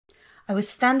I was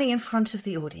standing in front of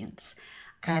the audience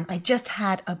and I just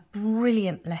had a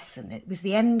brilliant lesson. It was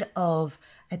the end of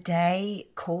a day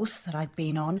course that I'd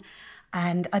been on,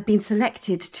 and I'd been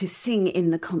selected to sing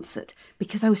in the concert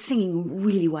because I was singing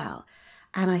really well.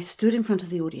 And I stood in front of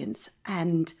the audience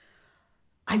and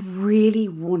I really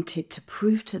wanted to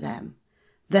prove to them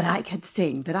that I could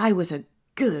sing, that I was a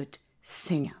good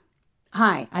singer.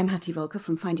 Hi, I'm Hattie Voelcker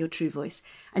from Find Your True Voice,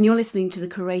 and you're listening to the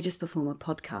Courageous Performer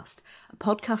podcast, a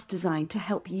podcast designed to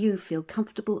help you feel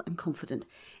comfortable and confident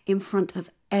in front of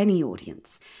any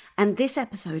audience. And this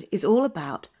episode is all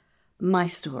about my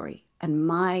story and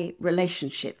my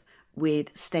relationship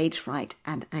with stage fright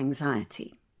and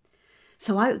anxiety.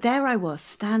 So there I was,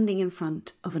 standing in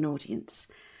front of an audience,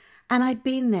 and I'd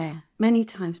been there many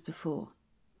times before.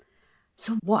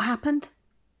 So what happened?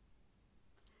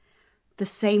 The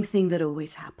same thing that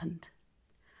always happened.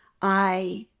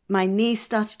 My knees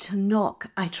started to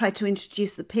knock. I tried to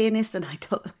introduce the pianist and I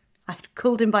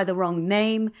called him by the wrong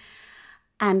name.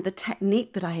 And the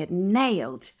technique that I had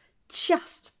nailed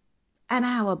just an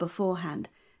hour beforehand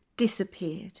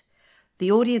disappeared.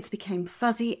 The audience became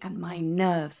fuzzy and my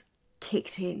nerves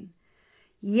kicked in.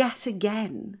 Yet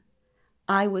again,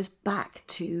 I was back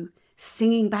to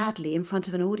singing badly in front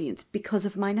of an audience because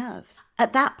of my nerves.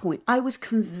 At that point, I was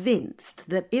convinced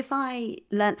that if I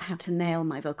learnt how to nail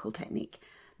my vocal technique,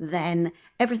 then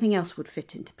everything else would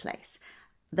fit into place.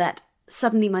 That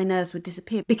suddenly my nerves would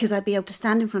disappear because I'd be able to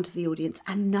stand in front of the audience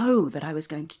and know that I was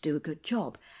going to do a good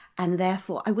job. And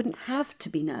therefore, I wouldn't have to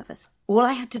be nervous. All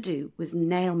I had to do was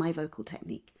nail my vocal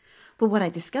technique. But what I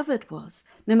discovered was,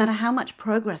 no matter how much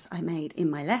progress I made in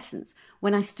my lessons,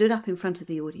 when I stood up in front of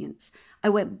the audience, I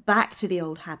went back to the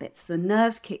old habits. The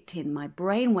nerves kicked in, my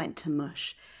brain went to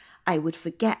mush. I would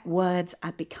forget words,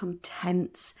 I'd become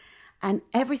tense, and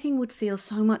everything would feel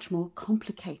so much more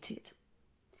complicated.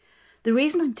 The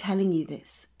reason I'm telling you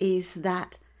this is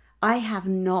that I have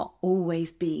not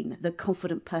always been the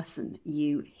confident person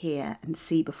you hear and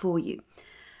see before you.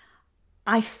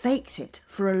 I faked it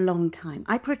for a long time.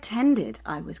 I pretended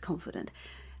I was confident.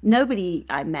 Nobody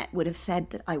I met would have said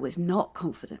that I was not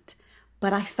confident,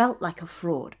 but I felt like a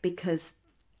fraud because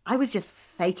I was just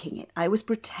faking it. I was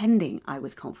pretending I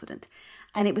was confident.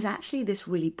 And it was actually this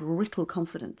really brittle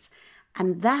confidence.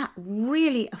 And that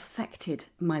really affected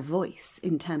my voice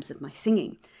in terms of my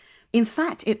singing. In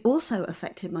fact, it also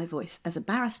affected my voice as a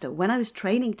barrister. When I was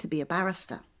training to be a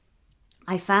barrister,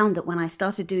 I found that when I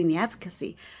started doing the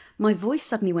advocacy, my voice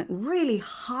suddenly went really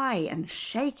high and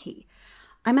shaky.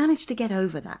 I managed to get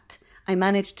over that. I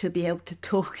managed to be able to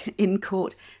talk in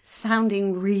court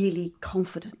sounding really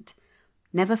confident.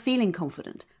 Never feeling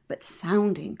confident, but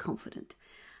sounding confident.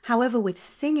 However, with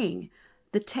singing,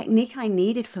 the technique I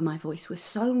needed for my voice was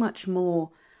so much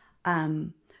more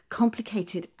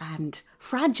complicated and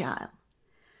fragile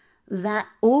that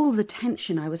all the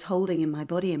tension I was holding in my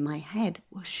body and my head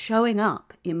was showing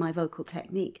up in my vocal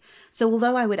technique. So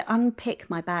although I would unpick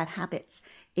my bad habits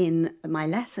in my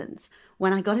lessons,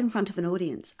 when I got in front of an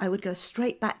audience, I would go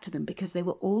straight back to them because they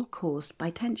were all caused by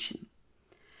tension.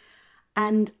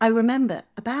 And I remember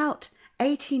about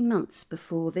 18 months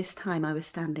before this time I was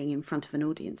standing in front of an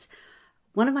audience,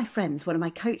 one of my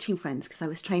coaching friends, because I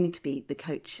was training to be the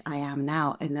coach I am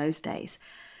now in those days,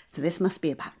 so this must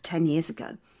be about 10 years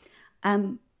ago,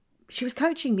 she was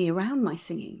coaching me around my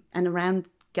singing and around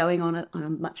going on a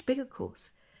much bigger course.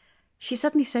 She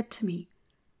suddenly said to me,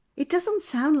 "It doesn't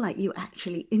sound like you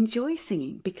actually enjoy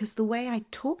singing, because the way I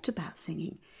talked about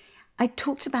singing, I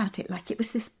talked about it like it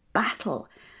was this battle.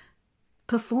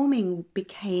 Performing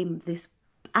became this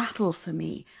battle for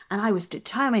me, and I was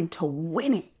determined to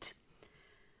win it."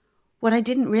 What I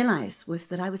didn't realize was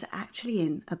that I was actually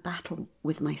in a battle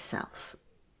with myself,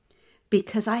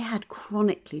 because I had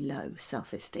chronically low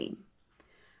self-esteem.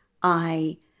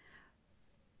 I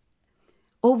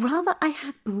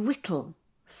had brittle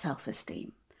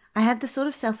self-esteem. I had the sort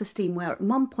of self-esteem where at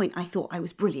one point I thought I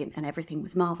was brilliant and everything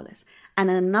was marvellous. And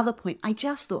at another point, I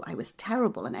just thought I was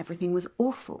terrible and everything was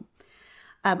awful.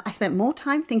 I spent more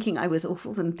time thinking I was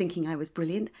awful than thinking I was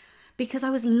brilliant, because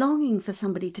I was longing for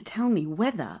somebody to tell me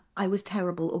whether I was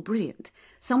terrible or brilliant,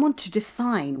 someone to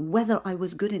define whether I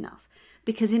was good enough,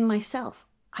 because in myself,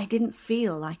 I didn't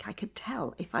feel like I could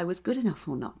tell if I was good enough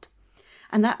or not.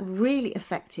 And that really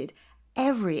affected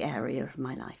every area of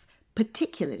my life,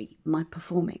 particularly my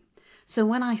performing. So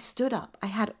when I stood up, I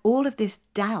had all of this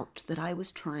doubt that I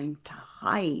was trying to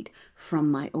hide from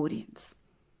my audience.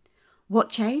 What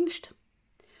changed?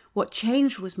 What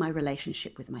changed was my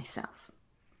relationship with myself.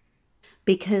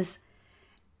 Because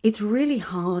it's really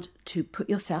hard to put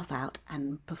yourself out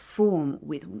and perform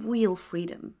with real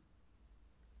freedom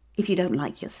if you don't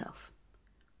like yourself.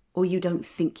 or you don't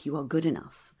think you are good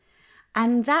enough.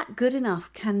 And that good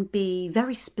enough can be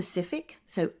very specific.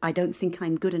 So I don't think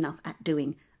I'm good enough at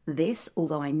doing this,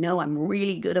 although I know I'm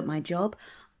really good at my job.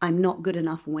 I'm not good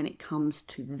enough when it comes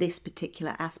to this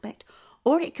particular aspect.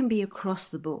 Or it can be across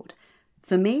the board.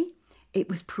 For me, it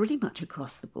was pretty much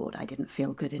across the board. I didn't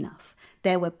feel good enough.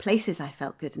 There were places I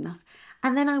felt good enough.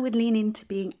 And then I would lean into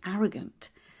being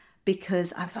arrogant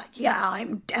because I was like, yeah,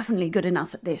 I'm definitely good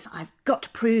enough at this. I've got to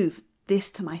prove this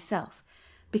to myself,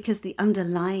 because the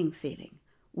underlying feeling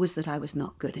was that I was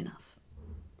not good enough.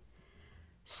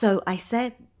 So I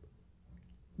said,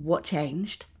 what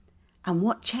changed? And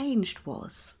what changed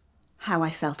was how I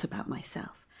felt about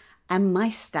myself and my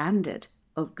standard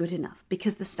of good enough,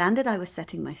 because the standard I was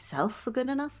setting myself for good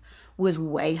enough was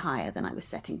way higher than I was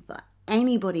setting for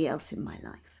anybody else in my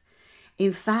life.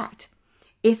 In fact,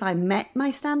 if I met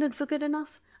my standard for good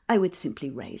enough, I would simply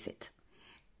raise it.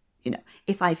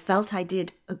 If I felt I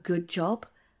did a good job,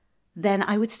 then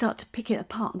I would start to pick it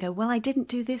apart and go, well, I didn't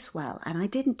do this well, and I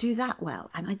didn't do that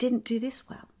well, and I didn't do this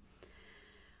well.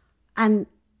 And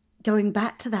going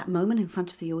back to that moment in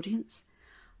front of the audience,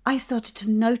 I started to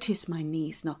notice my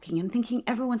knees knocking and thinking,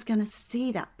 everyone's going to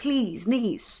see that. Please,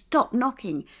 knees, stop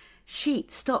knocking.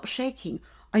 Sheet, stop shaking.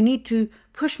 I need to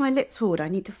push my lips forward. I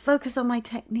need to focus on my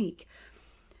technique.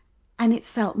 And it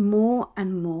felt more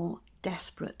and more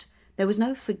desperate. There was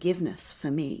no forgiveness for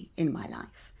me in my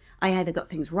life. I either got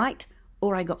things right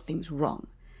or I got things wrong.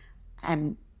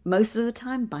 And most of the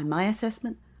time, by my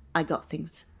assessment, I got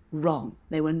things wrong.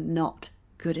 They were not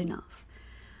good enough.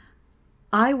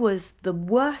 I was the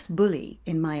worst bully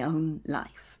in my own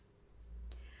life.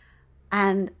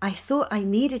 And I thought I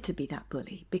needed to be that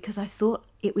bully because I thought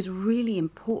it was really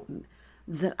important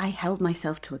that I held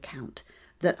myself to account,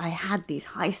 that I had these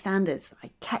high standards.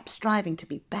 I kept striving to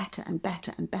be better and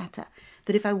better and better,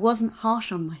 that if I wasn't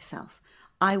harsh on myself,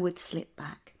 I would slip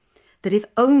back, that if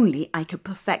only I could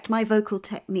perfect my vocal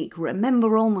technique,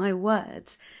 remember all my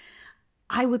words,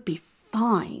 I would be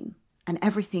fine and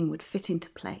everything would fit into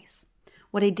place.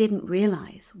 What I didn't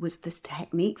realize was this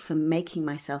technique for making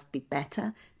myself be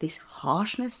better, this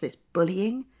harshness, this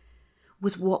bullying,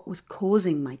 was what was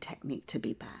causing my technique to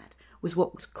be bad, was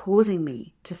what was causing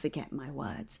me to forget my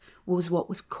words, was what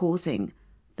was causing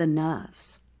the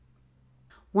nerves.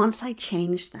 Once I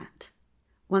changed that,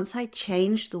 once I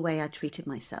changed the way I treated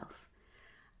myself,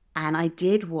 and I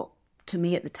did what to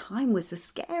me at the time was the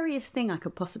scariest thing I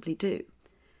could possibly do,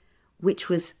 which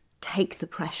was take the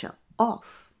pressure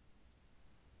off,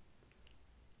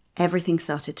 everything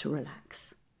started to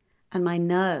relax and my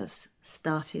nerves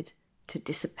started to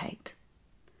dissipate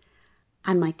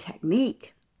and my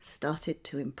technique started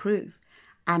to improve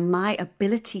and my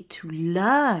ability to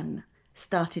learn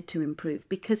started to improve,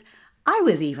 because I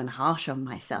was even harsh on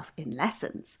myself in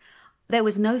lessons. There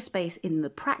was no space in the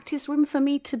practice room for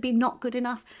me to be not good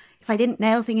enough. If I didn't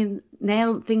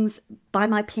nail things by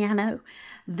my piano,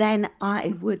 then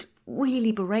I would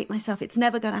really berate myself. It's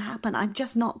never going to happen. I'm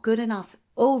just not good enough.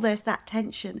 There's that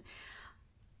tension.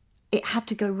 It had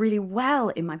to go really well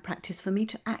in my practice for me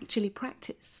to actually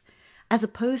practice, as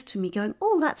opposed to me going,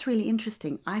 oh, that's really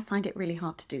interesting. I find it really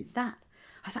hard to do that.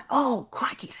 I was like, oh,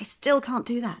 crikey, I still can't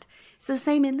do that. It's the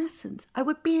same in lessons. I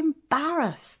would be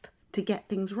embarrassed to get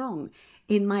things wrong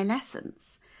in my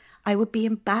lessons. I would be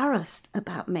embarrassed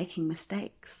about making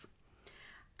mistakes.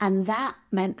 And that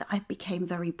meant that I became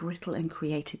very brittle and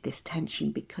created this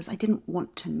tension because I didn't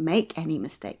want to make any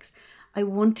mistakes. I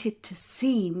wanted to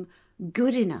seem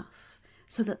good enough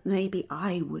so that maybe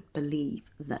I would believe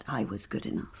that I was good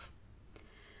enough.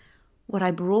 What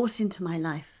I brought into my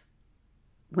life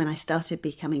when I started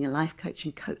becoming a life coach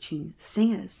and coaching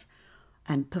singers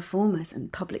and performers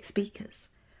and public speakers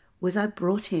was I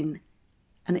brought in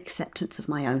an acceptance of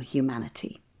my own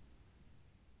humanity.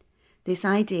 This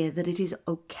idea that it is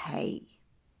okay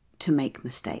to make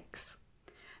mistakes.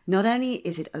 Not only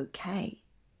is it okay,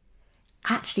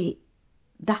 actually,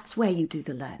 that's where you do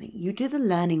the learning. You do the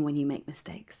learning when you make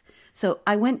mistakes. So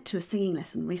I went to a singing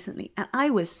lesson recently and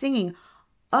I was singing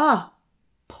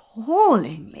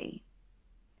appallingly.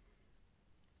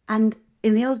 And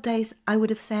in the old days, I would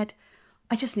have said,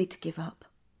 I just need to give up.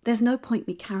 There's no point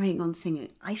me carrying on singing.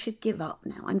 I should give up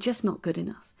now. I'm just not good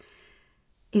enough.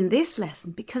 In this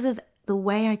lesson, because of the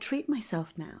way I treat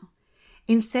myself now,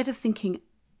 instead of thinking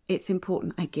it's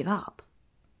important I give up,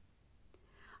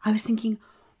 I was thinking,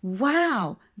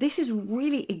 wow, this is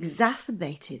really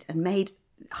exacerbated and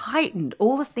heightened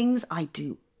all the things I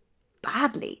do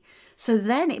badly. So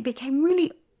then it became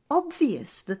really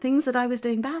obvious, the things that I was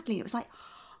doing badly. It was like,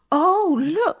 oh,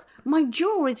 look, my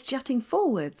jaw is jutting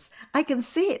forwards. I can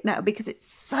see it now because it's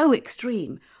so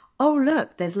extreme. oh,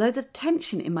 look, there's loads of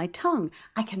tension in my tongue.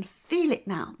 I can feel it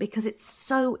now because it's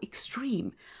so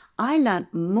extreme. I learned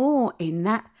more in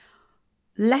that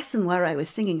lesson where I was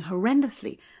singing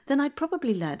horrendously than I'd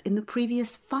probably learned in the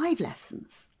previous 5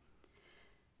 lessons.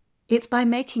 It's by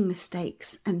making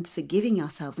mistakes and forgiving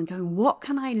ourselves and going, what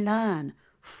can I learn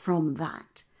from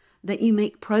that you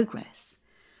make progress.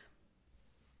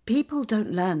 People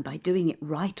don't learn by doing it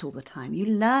right all the time. You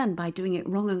learn by doing it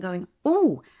wrong and going,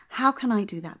 oh, how can I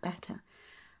do that better?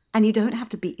 And you don't have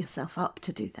to beat yourself up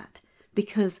to do that,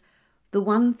 because the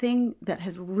one thing that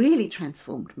has really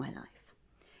transformed my life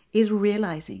is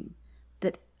realizing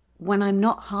that when I'm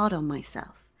not hard on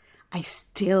myself, I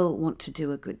still want to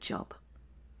do a good job.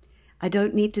 I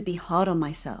don't need to be hard on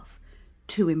myself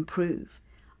to improve.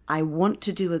 I want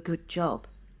to do a good job.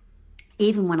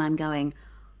 Even when I'm going,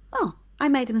 oh, I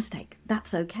made a mistake.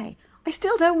 That's okay. I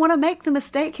still don't want to make the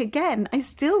mistake again. I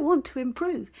still want to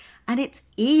improve. And it's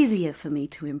easier for me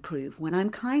to improve when I'm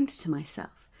kind to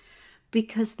myself,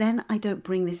 because then I don't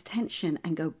bring this tension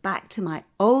and go back to my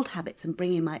old habits and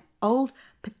bring in my old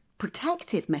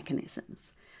protective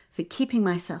mechanisms for keeping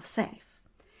myself safe.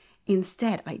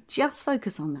 Instead, I just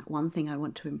focus on that one thing I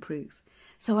want to improve.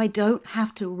 So I don't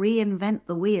have to reinvent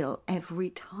the wheel every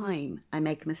time I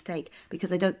make a mistake,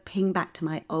 because I don't ping back to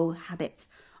my old habits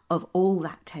of all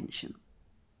that tension.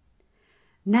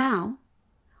 Now,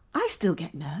 I still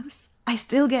get nerves. I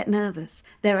still get nervous.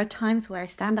 There are times where I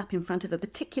stand up in front of a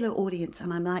particular audience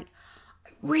and I'm like,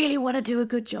 I really want to do a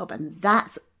good job. And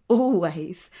that's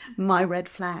always my red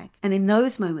flag. And in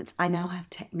those moments, I now have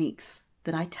techniques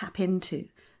that I tap into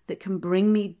that can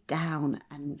bring me down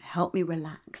and help me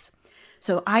relax.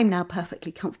 So I'm now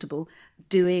perfectly comfortable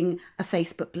doing a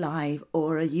Facebook Live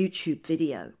or a YouTube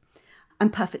video. I'm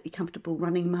perfectly comfortable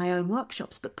running my own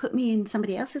workshops, but put me in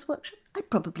somebody else's workshop, I'd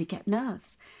probably get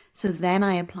nerves. So then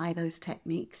I apply those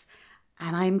techniques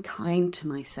and I'm kind to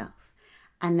myself.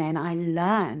 And then I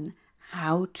learn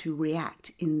how to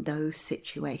react in those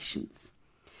situations.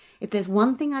 If there's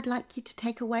one thing I'd like you to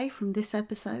take away from this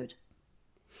episode,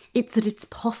 it's that it's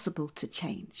possible to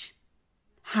change.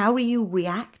 How you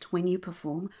react when you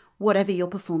perform, whatever your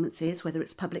performance is, whether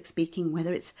it's public speaking,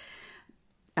 whether it's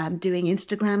doing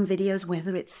Instagram videos,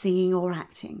 whether it's singing or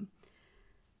acting,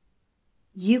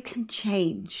 you can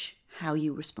change how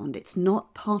you respond. It's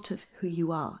not part of who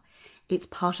you are. It's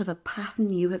part of a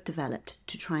pattern you have developed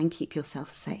to try and keep yourself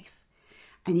safe.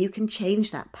 And you can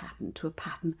change that pattern to a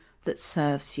pattern that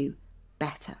serves you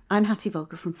better. I'm Hattie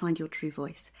Voelcker from Find Your True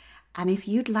Voice. And if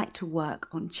you'd like to work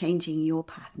on changing your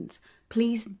patterns,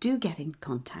 please do get in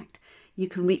contact. You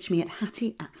can reach me at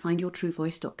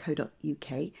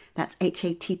hattie@findyourtruevoice.co.uk. That's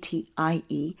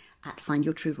HATTIE at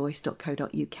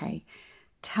findyourtruevoice.co.uk.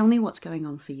 Tell me what's going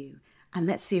on for you, and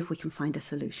let's see if we can find a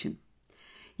solution.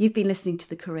 You've been listening to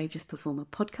the Courageous Performer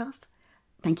podcast.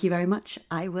 Thank you very much.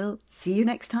 I will see you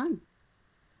next time.